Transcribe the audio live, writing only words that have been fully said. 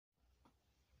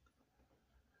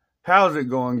How's it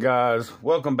going, guys?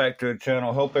 Welcome back to the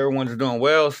channel. Hope everyone's doing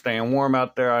well, staying warm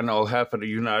out there. I know half of the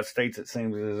United States, it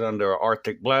seems, is under an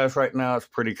Arctic blast right now. It's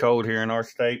pretty cold here in our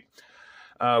state.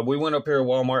 We went up here at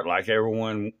Walmart like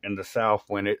everyone in the South.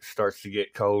 When it starts to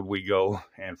get cold, we go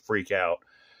and freak out.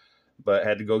 But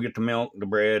had to go get the milk, the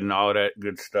bread, and all that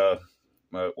good stuff.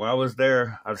 But when I was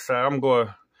there, I decided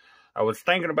I was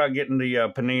thinking about getting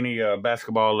the Panini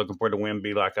basketball, looking for the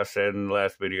Wimby, like I said in the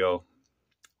last video.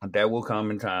 That will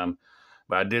come in time.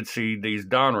 But I did see these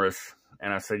Donruss,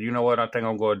 and I said, you know what? I think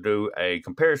I'm going to do a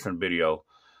comparison video.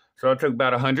 So I took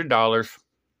about $100,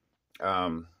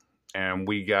 and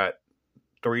we got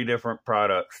 3 different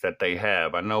products that they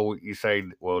have. I know you say,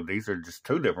 well, these are just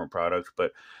 2 different products,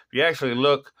 but if you actually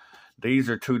look,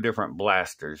 these are 2 different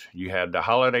blasters. You had the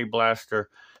Holiday Blaster,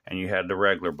 and you had the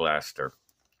regular blaster.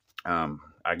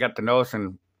 I got to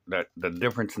noticing that the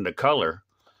difference in the color,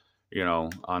 you know,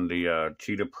 on the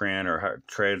cheetah print or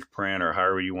treads print or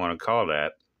however you want to call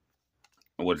that,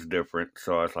 was different.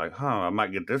 So I was like, I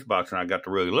might get this box. And I got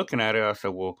to really looking at it. I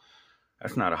said, well,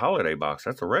 that's not a holiday box.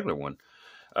 That's a regular one.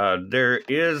 There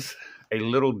is a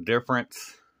little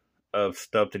difference of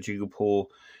stuff that you can pull.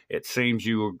 It seems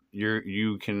you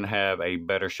can have a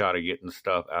better shot of getting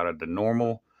stuff out of the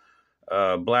normal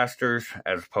blasters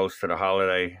as opposed to the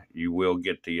holiday. You will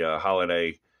get the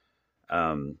holiday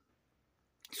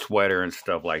sweater and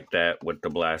stuff like that with the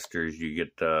blasters. You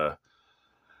get the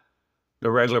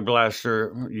regular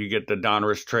blaster, you get the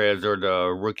Donruss treads or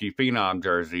the rookie phenom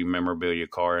jersey memorabilia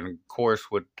card, and of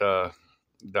course with the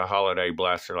holiday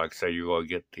blaster, like I say, you're going to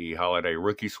get the holiday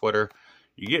rookie sweater.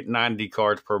 You get 90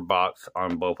 cards per box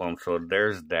on both of them, so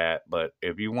there's that. But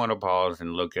if you want to pause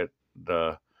and look at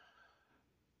the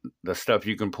stuff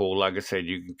you can pull, like I said,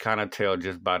 you can kind of tell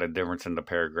just by the difference in the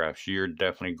paragraphs. You're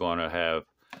definitely going to have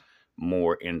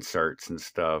more inserts and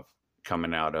stuff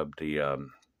coming out of the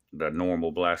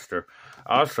normal blaster.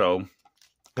 Also,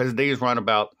 because these run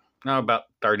about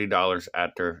 $30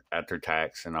 after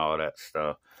tax and all that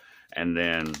stuff, and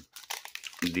then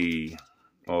I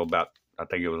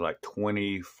think it was like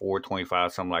 24,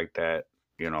 25, something like that,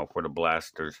 you know, for the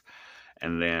blasters,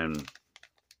 and then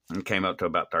it came up to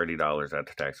about $30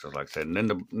 after taxes, like I said. And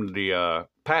then the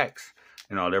packs,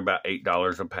 you know, they're about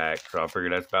 $8 a pack, so I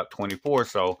figured that's about 24.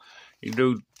 So you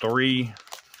do three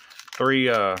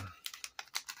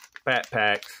fat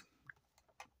packs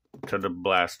to the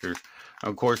blasters.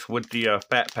 Of course, with the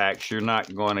fat packs, you're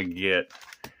not going to get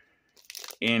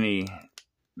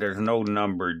there's no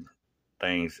numbered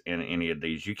things in any of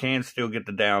these. You can still get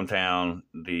the downtown,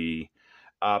 the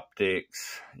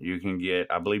optics. You can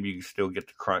get, I believe you can still get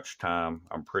the crunch time.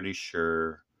 I'm pretty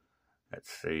sure.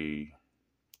 Let's see.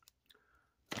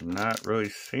 I'm not really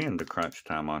seeing the crunch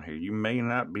time on here. You may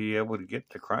not be able to get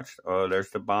the crunch. Oh, there's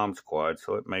the bomb squad,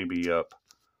 so it may be up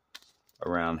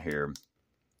around here.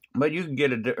 But you can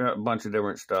get a bunch of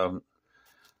different stuff.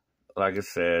 Like I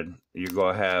said, you're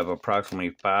going to have approximately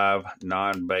 5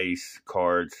 non-base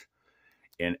cards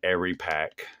in every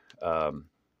pack.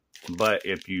 But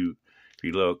if you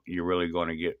look, you're really going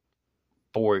to get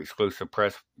 4 exclusive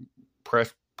press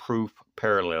proof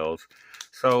parallels.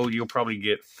 So you'll probably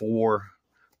get 4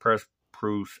 press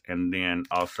proofs and then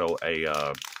also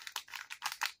a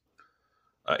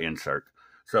insert.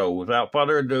 So without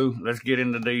further ado, let's get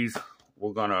into these.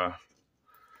 We're gonna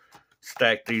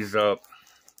stack these up.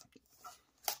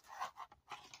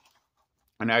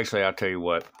 And actually, I'll tell you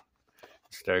what,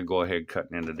 instead of go ahead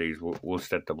cutting into these, we'll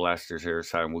set the blasters here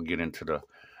aside and we'll get into the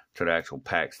actual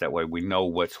packs. That way we know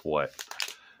what's what.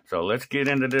 So let's get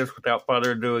into this without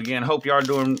further ado. Again, hope y'all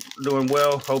doing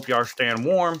well. Hope y'all staying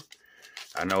warm.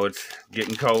 I know it's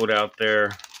getting cold out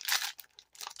there.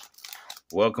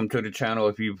 Welcome to the channel.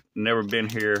 If you've never been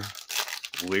here,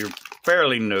 we're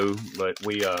fairly new, but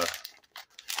we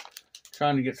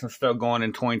trying to get some stuff going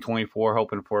in 2024,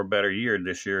 hoping for a better year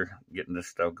this year, getting this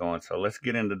stuff going. So let's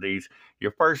get into these.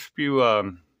 Your first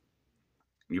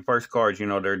cards, you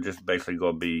know, they're just basically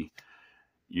going to be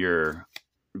your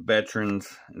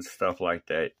veterans and stuff like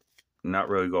that. Not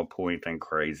really going to pull anything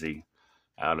crazy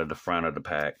out of the front of the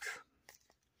packs.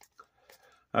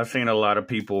 I've seen a lot of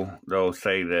people, though,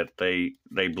 say that they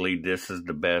believe this is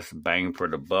the best bang for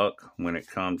the buck when it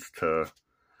comes to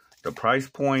the price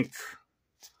points.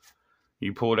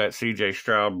 You pull that CJ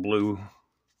Stroud blue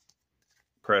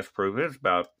press proof, it's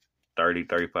about $30,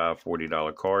 $35,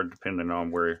 $40 card, depending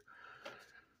on where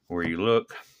you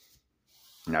look.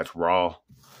 And that's raw.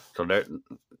 So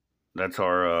that's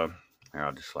our, here,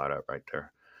 I'll just slide up right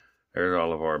there. There's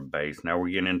all of our base. Now we're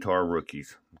getting into our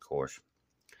rookies, of course.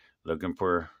 Looking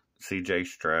for CJ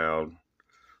Stroud,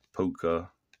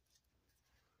 Puka,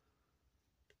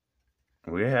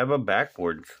 we have a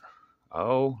backwards.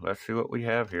 Oh, let's see what we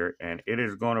have here. And it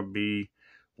is going to be,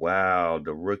 wow,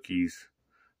 the rookies,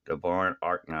 the Barn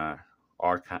Arcane.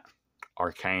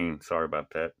 Sorry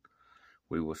about that.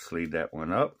 We will sleeve that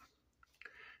one up.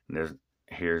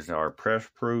 Here's our press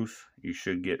proofs. You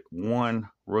should get one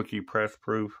rookie press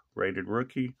proof, rated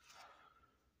rookie.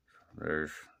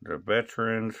 There's the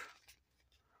veterans,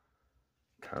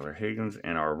 Tyler Higgins,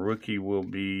 and our rookie will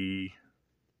be,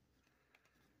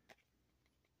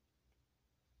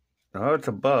 oh, it's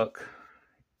a buck,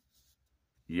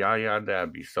 Yaya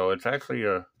Dabby. So it's actually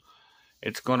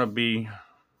it's going to be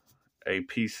a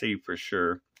PC for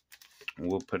sure.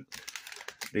 We'll put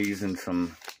these in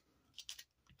some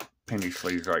penny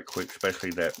sleeves right quick,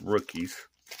 especially that rookies.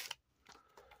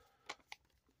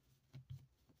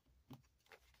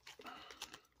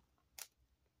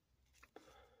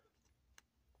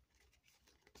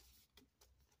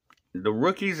 The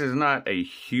rookies is not a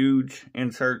huge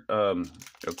insert. Of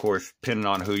course, depending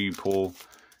on who you pull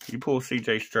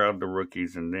C.J. Stroud, the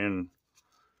rookies, and then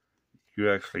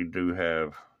you actually do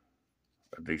have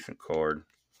a decent card.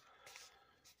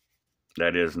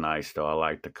 That is nice, though. I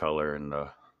like the color and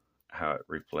how it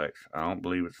reflects. I don't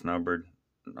believe it's numbered.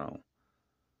 No.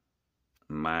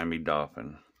 Miami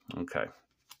Dolphin. Okay.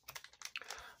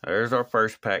 There's our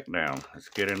first pack now. Let's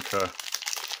get into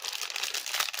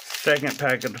second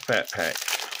pack of the fat pack.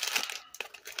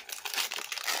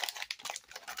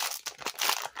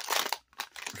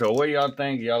 So what y'all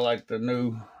think? Y'all like the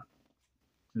new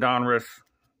Donruss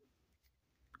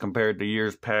compared to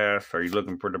years past? Are you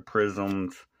looking for the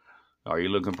prisms? Are you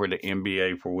looking for the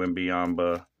NBA for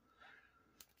Wembyamba?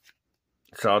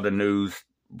 Saw the news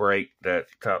break that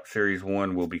Top Series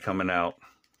 1 will be coming out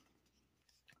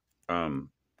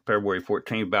February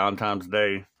 14th, Valentine's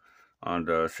Day, on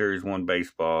the Series 1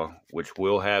 baseball, which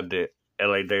will have the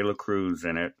LA De La Cruz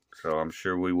in it. So I'm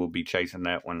sure we will be chasing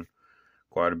that one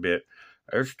quite a bit.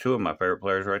 There's two of my favorite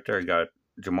players right there. Got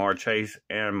Jamar Chase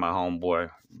and my homeboy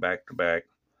back to back.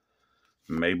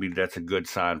 Maybe that's a good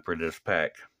sign for this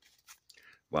pack.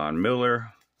 Von Miller,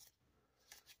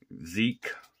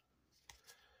 Zeke.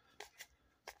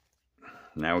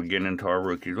 Now we're getting into our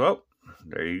rookies. Oh,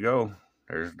 there you go.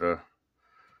 There's the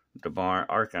Barn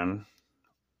Arcane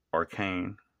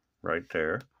right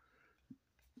there.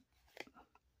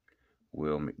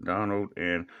 Will McDonald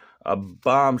and a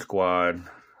bomb squad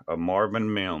of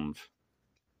Marvin Mims.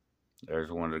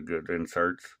 There's one of the good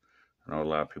inserts. I know a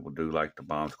lot of people do like the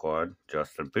bomb squad.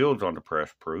 Justin Fields on the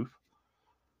press proof.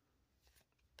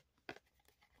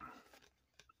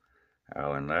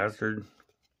 Alan Lazard.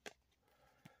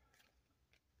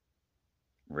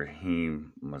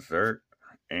 Raheem Mazert.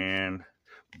 And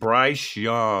Bryce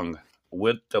Young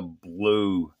with the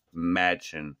blue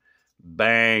matching.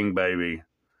 Bang, baby.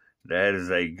 That is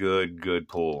a good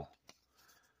pull.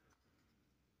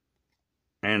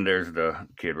 And there's the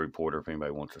kid reporter if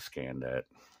anybody wants to scan that.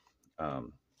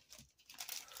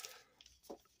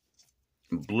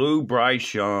 Blue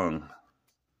Bryce Young.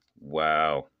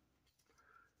 Wow.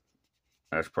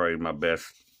 That's probably my best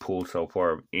pull so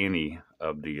far of any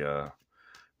of the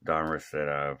Donruss that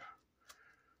I've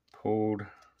pulled.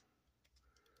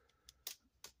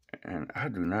 And I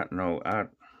do not know.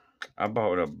 I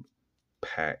bought a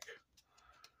pack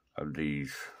of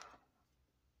these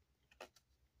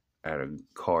at a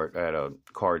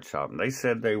card shop. And they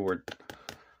said they were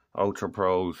Ultra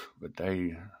Pros, but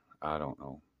I don't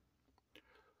know.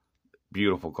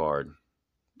 Beautiful card.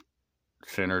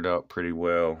 Centered up pretty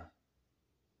well.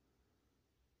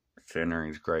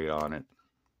 Centering's great on it.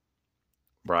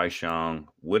 Bryce Young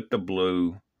with the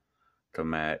blue to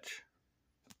match.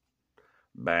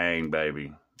 Bang,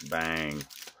 baby. Bang.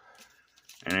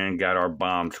 And then got our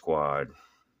bomb squad.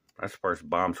 That's the first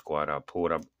bomb squad I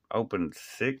pulled. I opened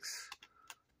 6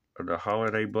 of the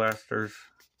holiday blasters.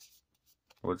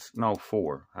 No,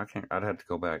 4. I'd have to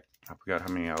go back. I forgot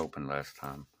how many I opened last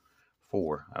time.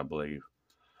 4, I believe.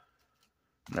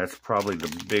 That's probably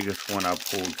the biggest one I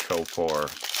pulled so far.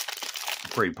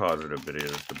 Pretty positive it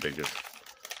is the biggest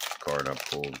card I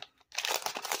pulled.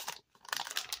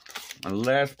 And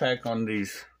last pack on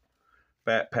these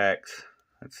fat packs.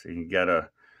 Let's see, you got a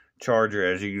Charger.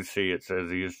 As you can see, it says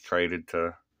he is traded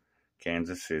to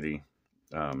Kansas City.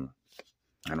 I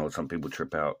know some people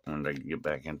trip out when they get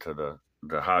back into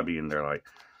the hobby and they're like,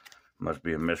 must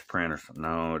be a misprint or something.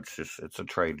 No, it's a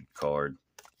traded card.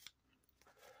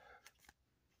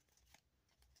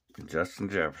 Justin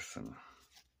Jefferson.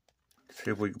 Let's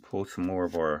see if we can pull some more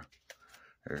of our.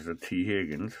 There's a T.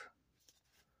 Higgins.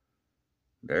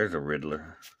 There's a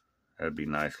Riddler. That'd be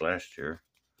nice last year.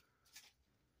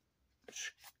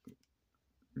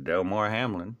 Delmar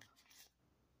Hamlin.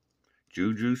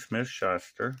 Juju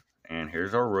Smith-Schuster. And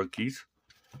here's our rookies.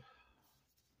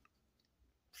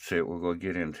 See what we're going to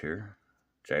get into here.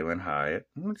 Jalen Hyatt,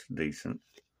 which is decent.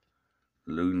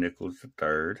 Lou Nichols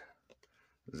III.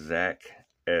 Zach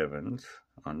Evans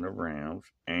on the Rams.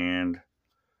 And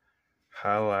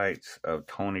highlights of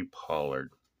Tony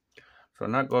Pollard. So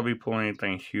I'm not going to be pulling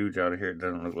anything huge out of here. It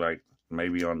doesn't look like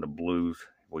maybe on the Blues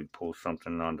we pull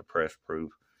something on the press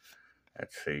proof.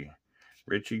 Let's see.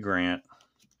 Richie Grant.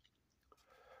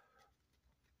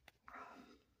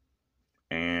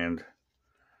 And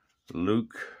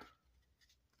Luke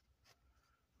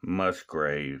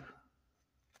Musgrave.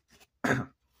 And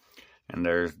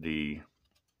there's the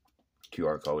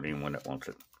QR code, anyone that wants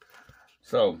it.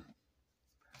 So,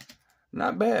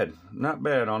 not bad. Not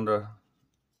bad on the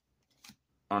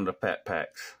Pat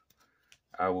Packs.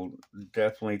 I will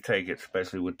definitely take it,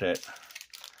 especially with that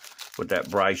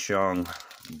Bryce Young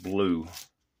blue.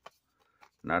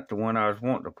 Not the one I was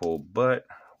wanting to pull, but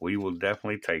we will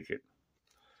definitely take it.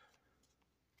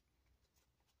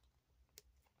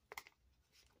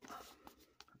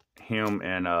 Him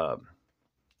and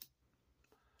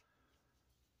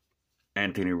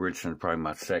Anthony Richardson is probably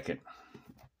my second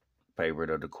favorite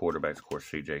of the quarterbacks. Of course,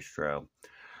 C.J. Stroud.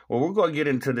 Well, we're going to get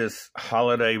into this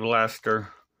holiday blaster.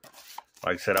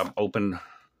 Like I said, I've opened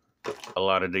a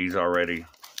lot of these already.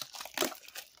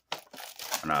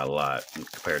 Not a lot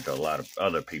compared to a lot of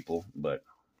other people, but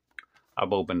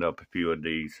I've opened up a few of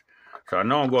these. So I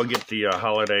know I'm going to get the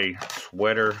holiday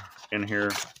sweater in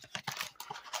here.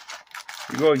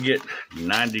 You're going to get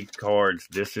 90 cards.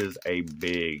 This is a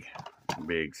big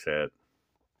set.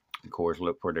 Of course,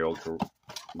 look for the Ultra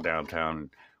Downtown.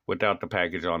 Without the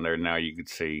package on there, now you can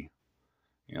see,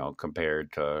 you know,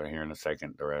 compared to here in a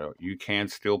second. You can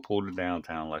still pull the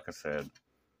Downtown, like I said.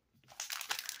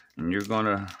 And you're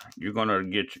gonna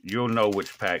get, you'll know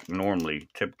which pack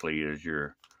typically is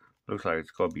your, looks like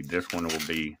it's gonna be this one will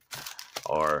be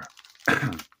our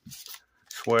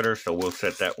sweater, so we'll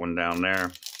set that one down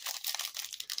there.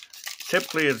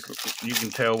 Typically it's, you can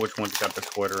tell which one's got the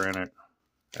sweater in it.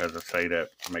 As I say that,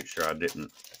 make sure I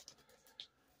didn't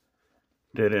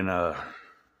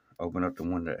open up the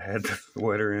one that had the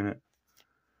sweater in it.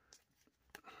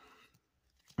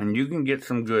 And you can get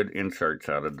some good inserts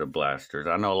out of the blasters.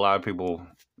 I know a lot of people,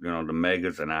 you know, the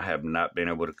megas, and I have not been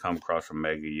able to come across a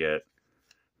mega yet.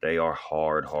 They are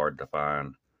hard to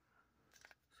find.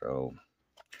 So,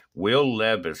 Will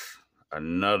Levis,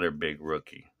 another big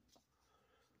rookie.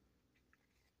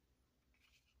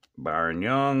 Byron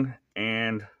Young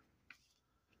and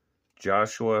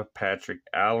Joshua Patrick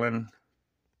Allen.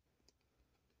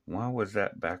 Why was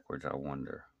that backwards, I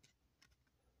wonder?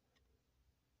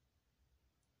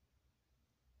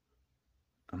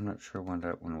 I'm not sure why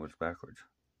that one was backwards.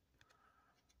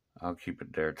 I'll keep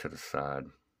it there to the side.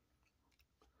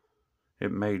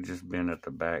 It may just been at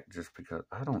the back just because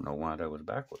I don't know why that was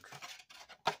backwards.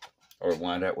 Or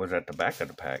why that was at the back of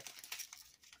the pack.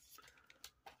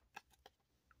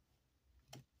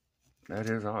 That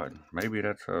is odd. Maybe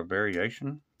that's a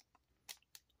variation.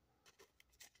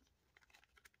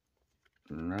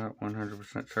 Not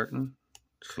 100% certain.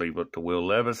 Sleeve up the Will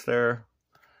Levis there.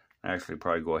 Actually,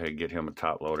 probably go ahead and get him a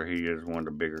top loader. He is one of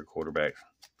the bigger quarterbacks.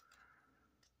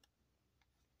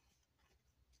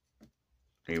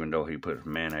 Even though he puts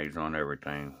mayonnaise on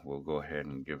everything, we'll go ahead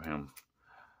and give him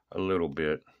a little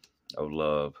bit of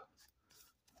love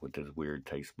with his weird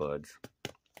taste buds.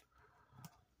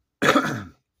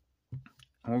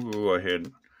 We'll go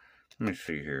ahead. Let me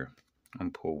see here. I'm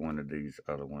going to pull one of these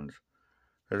other ones.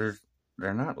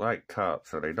 They're not like Topps,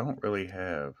 so they don't really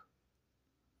have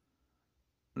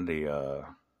the,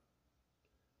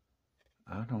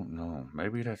 I don't know.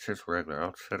 Maybe that's just regular.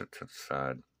 I'll set it to the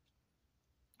side.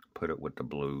 Put it with the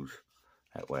Blues.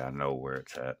 That way I know where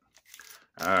it's at.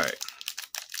 Alright.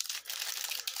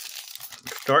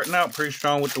 Starting out pretty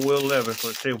strong with the Will Levis.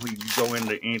 Let's see if we can go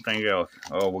into anything else.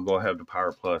 Oh, we'll go have the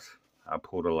Power Plus. I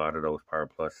pulled a lot of those Power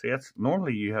Plus. See, that's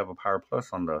normally you have a Power Plus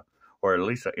on the, or at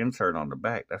least an insert on the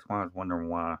back. That's why I was wondering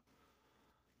why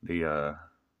the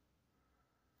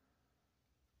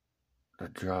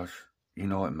Josh, you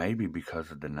know, it may be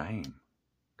because of the name.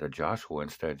 The Joshua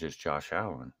instead of just Josh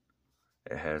Allen.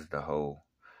 It has the whole,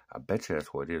 I bet you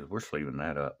that's what it is. We're sleeving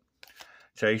that up.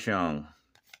 Chase Young.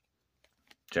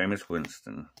 Jameis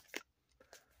Winston.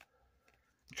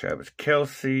 Travis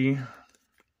Kelce.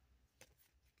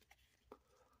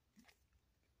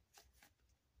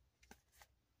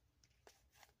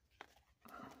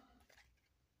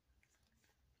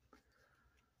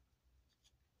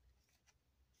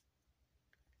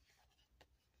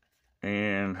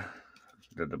 And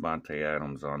the Devontae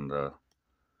Adams on the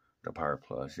The Power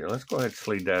Plus. Yeah, let's go ahead and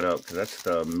sleeve that up because that's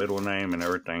the middle name and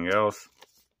everything else.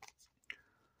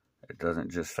 It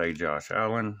doesn't just say Josh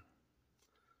Allen.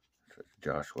 It says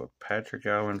Joshua Patrick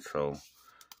Allen. So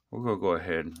we're going to go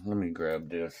ahead. Let me grab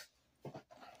this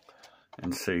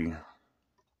and see.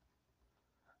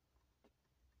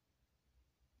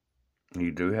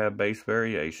 You do have base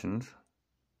variations.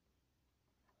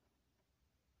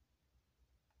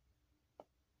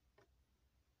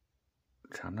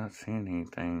 I'm not seeing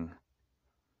anything.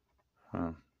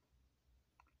 Huh.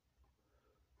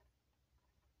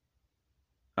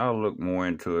 I'll look more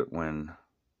into it when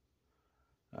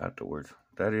afterwards.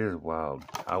 That is wild.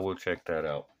 I will check that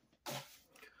out.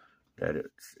 That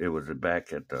it was a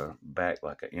back at the back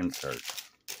like an insert.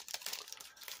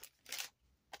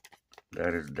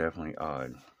 That is definitely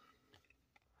odd.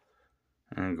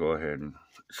 And go ahead and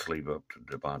sleeve up to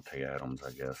Devontae Adams,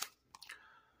 I guess.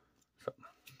 So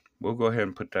we'll go ahead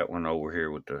and put that one over here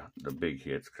with the big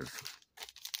hits because,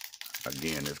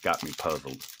 again, it's got me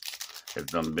puzzled.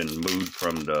 It's done been moved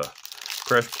from the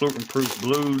press proof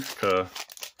blues to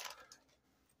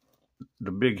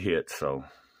the big hits, so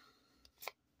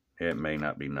it may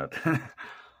not be nothing.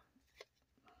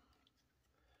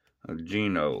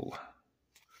 Geno,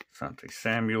 Asante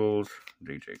Samuels,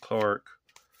 DJ Clark,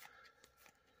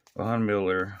 Von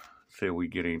Miller. See if we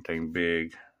get anything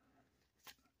big.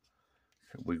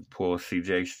 See if we can pull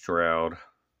CJ Stroud.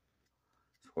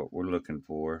 That's what we're looking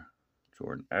for.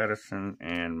 Jordan Addison,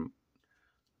 and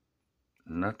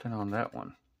nothing on that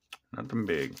one. Nothing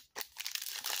big.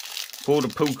 Pulled a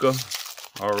Puka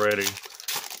already.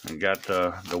 And got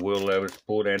the Will Levis.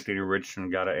 Pulled Anthony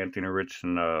Richardson. Got an Anthony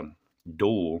Richardson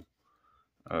dual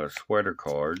sweater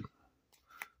card.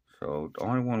 So the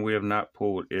only one we have not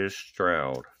pulled is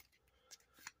Stroud.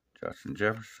 Justin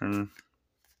Jefferson.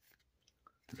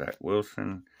 Zach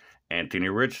Wilson. Anthony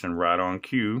Richardson right on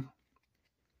cue.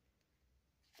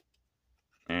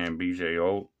 And BJ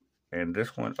Olt. And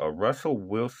this one, a Russell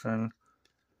Wilson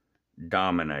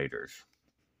Dominators.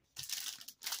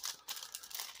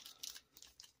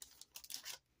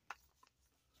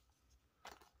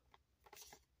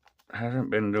 Hasn't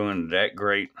been doing that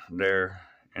great there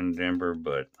in Denver,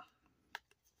 but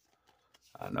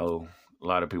I know a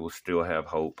lot of people still have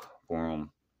hope for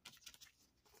him.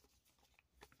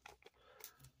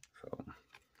 So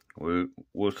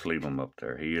we'll sleeve him up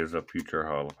there. He is a future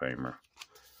Hall of Famer.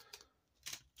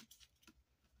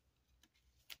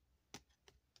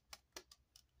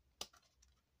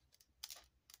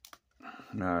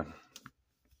 Nah,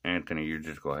 Anthony, you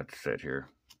just go ahead to sit here.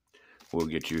 We'll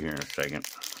get you here in a second.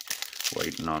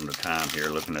 Waiting on the time here,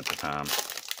 looking at the time.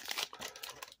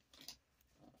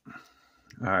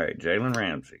 All right, Jalen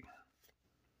Ramsey.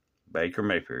 Baker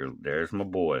Mayfield, there's my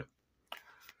boy.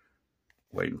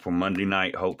 Waiting for Monday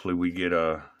night. Hopefully we get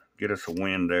us a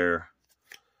win there.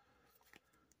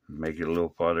 Make it a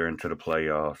little farther into the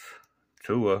playoffs.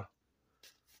 Tua.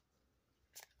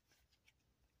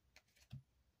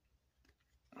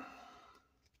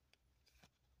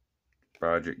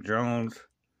 Project Jones.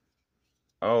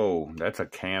 Oh, that's a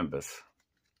canvas.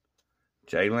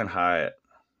 Jalen Hyatt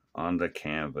on the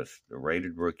canvas. The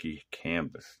rated rookie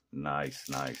canvas. Nice,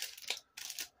 nice.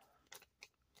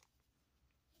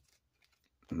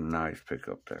 Nice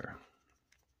pickup there.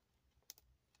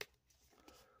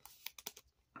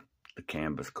 The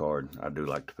canvas card. I do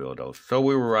like to feel those. So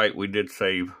we were right. We did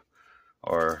save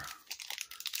our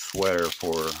sweater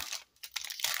for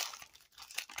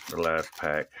the last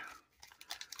pack.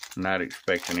 Not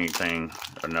expecting anything,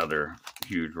 another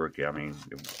huge rookie. I mean,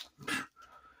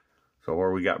 so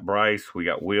where we got Bryce, we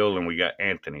got Will, and we got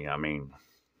Anthony. I mean,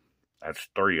 that's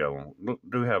three of them. Look,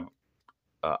 do have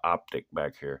optic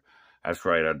back here. That's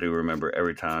right. I do remember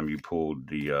every time you pulled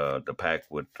the pack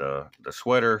with the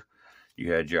sweater,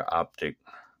 you had your optic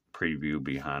preview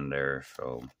behind there.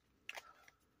 So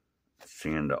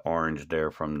seeing the orange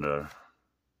there from the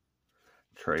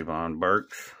Trayvon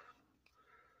Burks.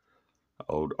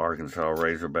 Old Arkansas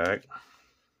Razorback,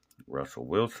 Russell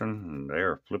Wilson, and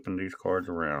they're flipping these cards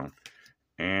around.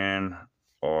 And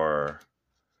are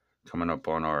coming up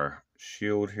on our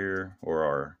shield here, or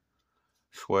our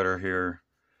sweater here,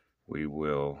 we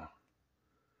will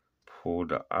pull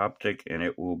the optic, and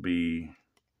it will be,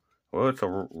 well, it's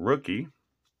a rookie.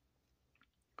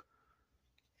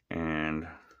 And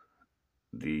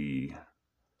the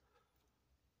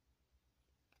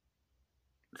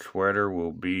sweater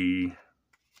will be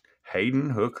Hayden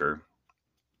Hooker.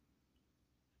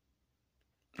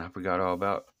 I forgot all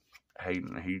about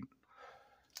Hayden. He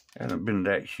hasn't been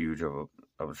that huge of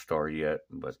a star yet,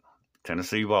 but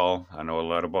Tennessee ball. I know a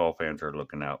lot of ball fans are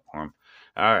looking out for him.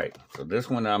 All right, so this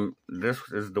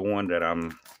is the one that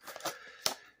I'm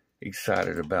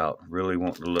excited about. Really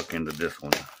want to look into this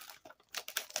one.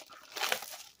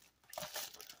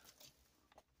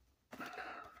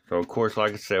 So of course,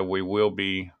 like I said, we will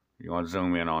be, you want to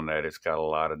zoom in on that, it's got a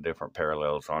lot of different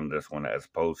parallels on this one as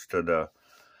opposed to the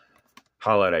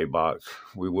holiday box.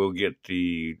 We will get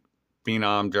the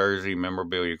Phenom jersey,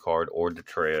 memorabilia card, or the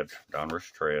treads,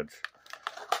 Donruss treads.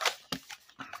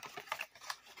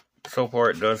 So far,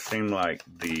 it does seem like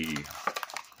we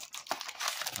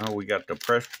got the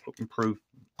press proof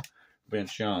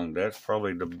Vince Young. That's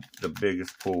probably the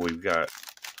biggest pull we've got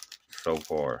so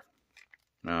far.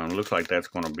 Now, it looks like that's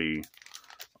going to be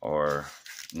our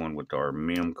one with our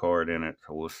mem card in it.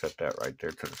 So we'll set that right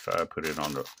there to the side, put it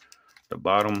on the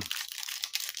bottom,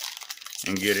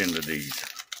 and get into these.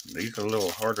 These are a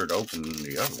little harder to open than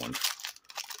the other ones.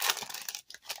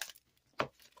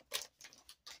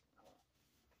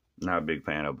 Not a big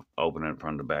fan of opening it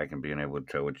from the back and being able to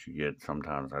tell what you get.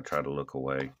 Sometimes I try to look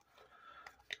away.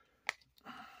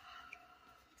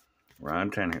 Ryan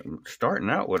Tannehill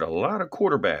starting out with a lot of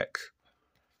quarterbacks.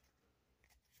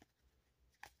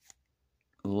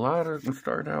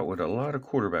 Started out with a lot of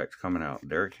quarterbacks coming out.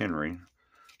 Derrick Henry.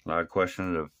 A lot of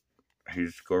questions if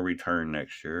he's going to return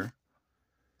next year.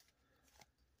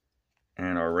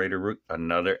 And our Raider,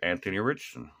 another Anthony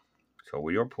Richardson. So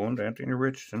we are pulling to Anthony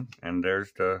Richardson. And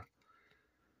there's the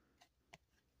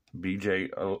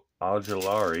BJ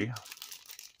Ojulari.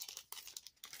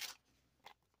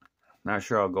 Not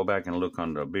sure, I'll go back and look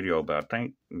on the video, but I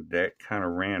think that kind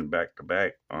of ran back to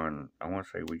back on, I want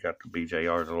to say we got the BJ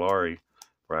Ojulari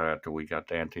right after we got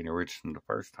the Anthony Richardson the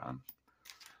first time.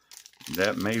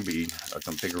 That may be a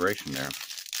configuration there.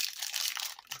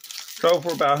 So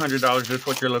for about $100, that's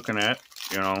what you're looking at,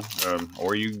 you know,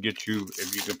 or you can get you,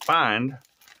 if you can find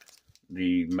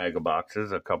the mega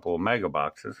boxes, a couple of mega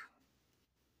boxes,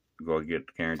 go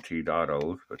get guaranteed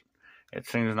autos, but it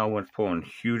seems no one's pulling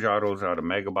huge autos out of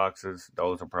mega boxes.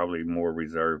 Those are probably more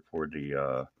reserved for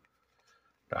the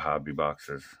hobby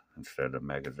boxes instead of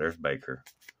megas. There's Baker.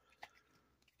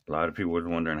 A lot of people was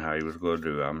wondering how he was going to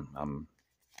do. I'm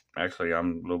a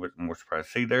little bit more surprised.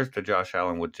 See, there's the Josh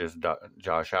Allen with just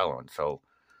Josh Allen. So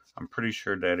I'm pretty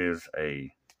sure that is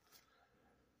a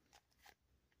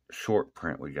short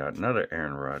print. We got another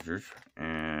Aaron Rodgers,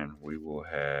 and we will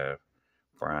have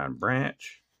Brian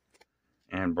Branch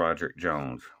and Broderick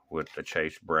Jones with the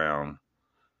Chase Brown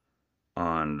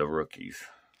on the rookies.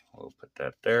 We'll put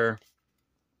that there.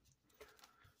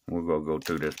 We're going to go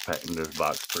through this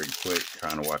box pretty quick,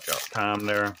 trying to watch out time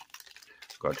there.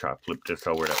 Going to try to flip this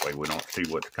over, that way we don't see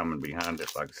what's coming behind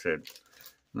it. Like I said,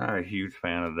 not a huge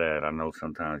fan of that. I know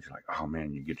sometimes you're like, oh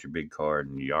man, you get your big card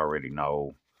and you already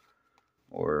know,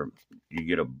 or you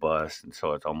get a bust, and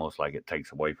so it's almost like it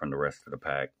takes away from the rest of the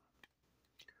pack.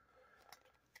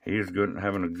 He is good,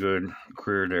 having a good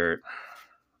career there at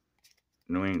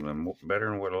New England, better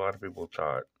than what a lot of people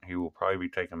thought. He will probably be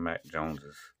taking Mac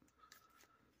Jones's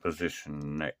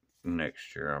position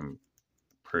next year. I'm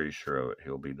pretty sure of it.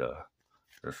 He'll be the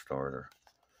starter.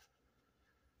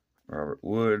 Robert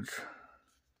Woods.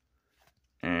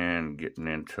 And getting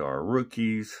into our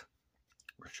rookies,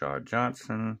 Rashad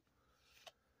Johnson,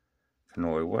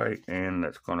 Kanoy White, and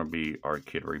that's going to be our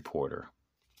Kid Reporter.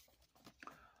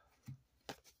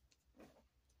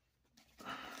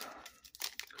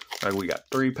 Like, we got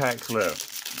 3 packs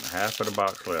left, half of the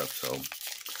box left, so.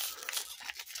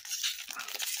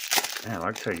 Man,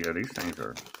 like I tell you, these things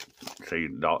are, see,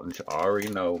 Dalton, I already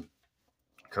know.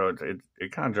 So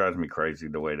it kind of drives me crazy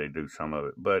the way they do some of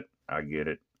it, but I get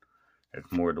it.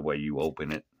 It's more the way you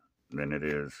open it than it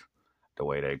is the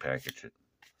way they package it.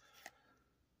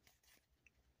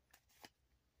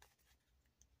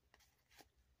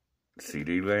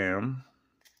 CeeDee Lamb.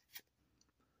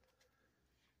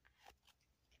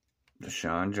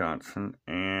 Deshaun Johnson.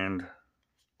 And,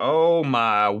 oh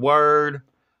my word,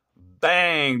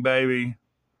 bang, baby.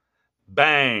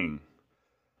 Bang.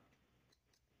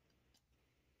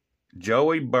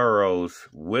 Joey Burrows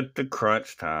with the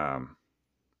crunch time.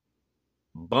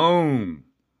 Boom.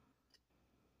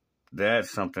 That's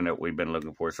something that we've been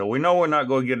looking for. So we know we're not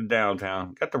going to get it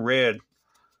downtown. Got the red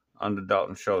on the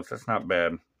Dalton Schultz. That's not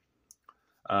bad.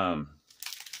 I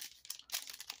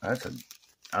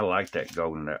like that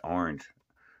gold and that orange.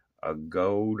 A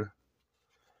gold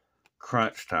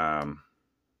crunch time.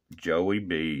 Joey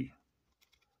B.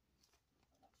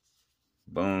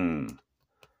 Boom.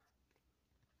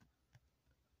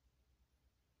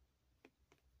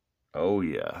 Oh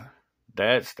yeah.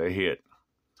 That's the hit.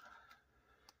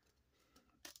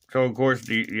 So of course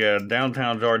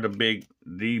downtowns are the big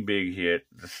hit.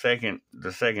 The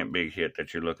second big hit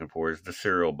that you're looking for is the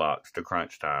cereal box, the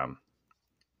crunch time.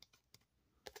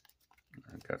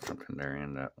 I've got something there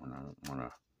in that one. I don't want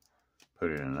to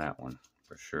put it in that one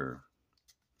for sure.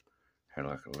 Had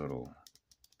like a little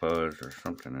buzz or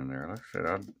something in there. Like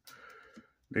I said,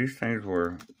 these things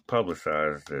were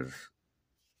publicized as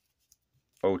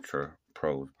Ultra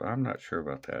Pros, but I'm not sure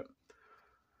about that.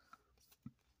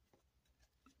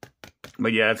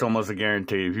 But yeah, it's almost a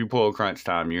guarantee. If you pull a crunch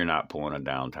time, you're not pulling a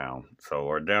downtown. So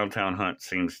our downtown hunt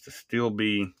seems to still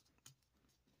be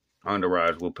on the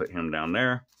rise. We'll put him down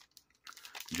there.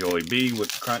 Joey B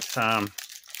with the crunch time.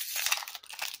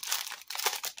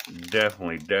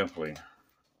 Definitely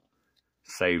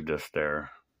saved us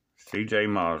there. CJ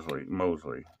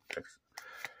Mosley.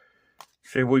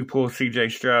 See if we pull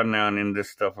CJ Stroud now and end this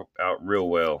stuff out real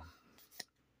well.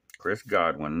 Chris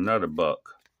Godwin, another buck.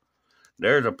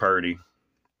 There's a Purdy.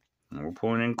 And we're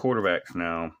pulling in quarterbacks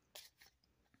now.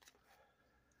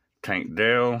 Tank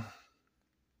Dell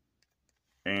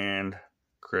and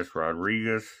Chris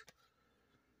Rodriguez.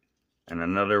 And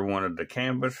another one of the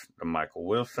canvas, the Michael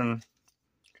Wilson.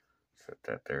 Set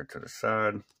that there to the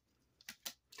side.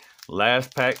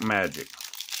 Last pack magic.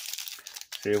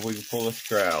 See if we can pull a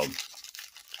Stroud.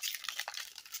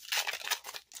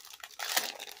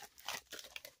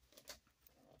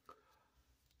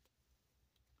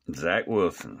 Zach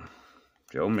Wilson.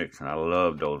 Joe Mixon. I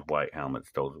love those white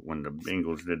helmets. Those when the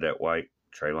Bengals did that white.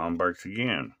 Treylon Burks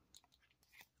again.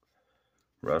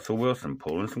 Russell Wilson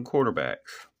pulling some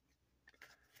quarterbacks.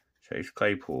 Chase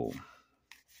Claypool.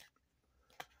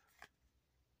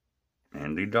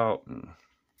 Andy Dalton.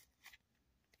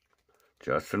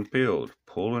 Justin Fields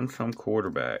pulling some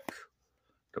quarterbacks.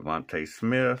 Devontae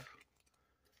Smith.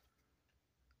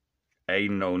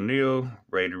 Aiden O'Neal.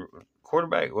 Raider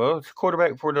quarterback. Well, it's a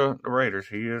quarterback for the Raiders.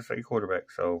 He is a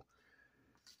quarterback. So,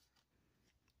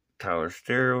 Tyler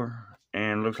Steele.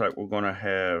 And looks like we're going to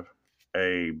have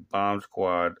a bomb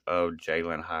squad of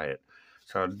Jalen Hyatt.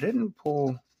 So, I didn't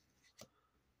pull.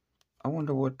 I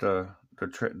wonder what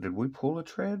did we pull the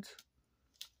treads?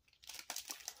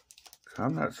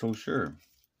 I'm not so sure.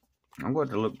 I'm going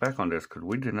to look back on this because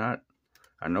we did not.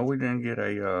 I know we didn't get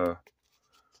a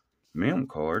mem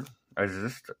card. Is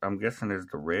this? I'm guessing is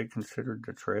the red considered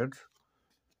the treads?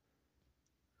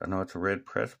 I know it's a red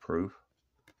press proof.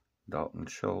 Dalton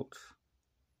Schultz.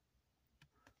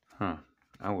 Huh.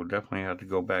 I will definitely have to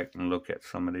go back and look at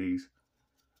some of these.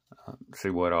 See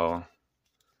what all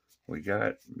we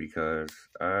got because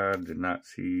I did not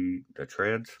see the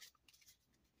treads.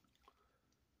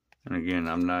 And again,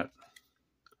 I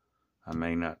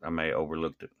may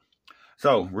overlooked it.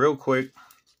 So, real quick,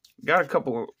 got a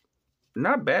couple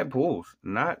not bad pulls.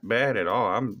 Not bad at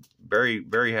all. I'm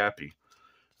very happy.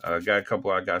 Got a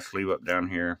couple I got sleeve up down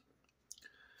here.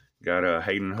 Got a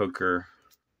Hayden Hooker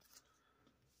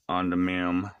on the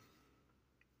mem.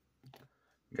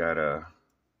 Got a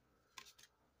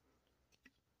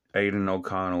Aiden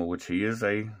O'Connell, which he is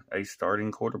a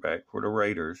starting quarterback for the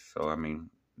Raiders. So, I mean,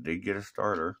 did get a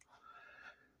starter.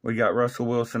 We got Russell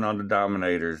Wilson on the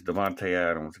Dominators. Devontae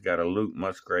Adams. Got a Luke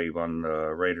Musgrave on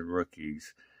the Rated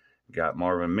Rookies. Got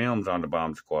Marvin Mims on the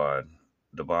Bomb Squad.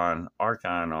 Devon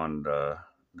Archon on the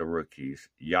Rookies.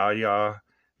 Yaya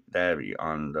Davy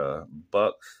on the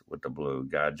Bucks with the blue.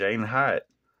 Got Jane Hyatt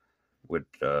with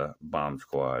the Bomb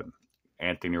Squad.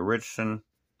 Anthony Richardson.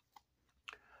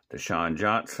 Deshaun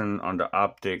Johnson on the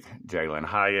Optic. Jalen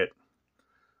Hyatt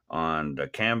on the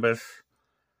Canvas.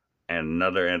 And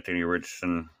another Anthony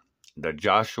Richardson. The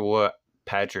Joshua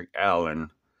Patrick Allen.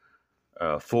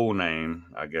 Full name,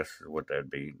 I guess is what that'd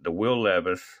be. The Will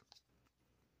Levis.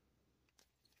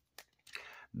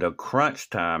 The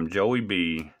Crunch Time, Joey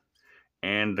B.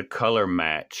 And the color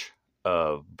match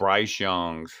of Bryce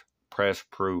Young's press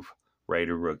proof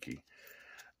Raider rookie.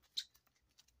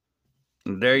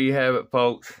 And there you have it,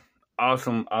 folks.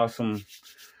 Awesome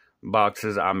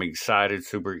boxes. I'm excited,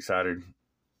 super excited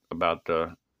about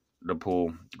the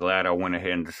pool. Glad I went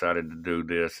ahead and decided to do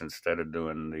this instead of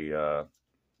doing the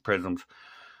Prisms.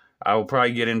 I will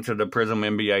probably get into the Prism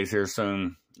NBAs here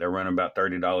soon. They're running about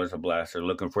 $30 a blaster.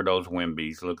 Looking for those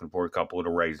Wimbies. Looking for a couple of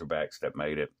the Razorbacks that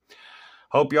made it.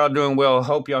 Hope y'all doing well.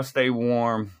 Hope y'all stay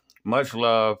warm. Much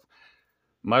love.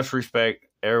 Much respect.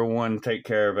 Everyone, take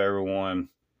care of everyone.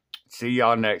 See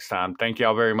y'all next time. Thank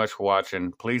y'all very much for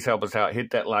watching. Please help us out.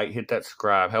 Hit that like. Hit that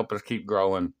subscribe. Help us keep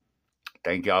growing.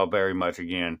 Thank y'all very much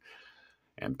again.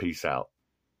 And peace out.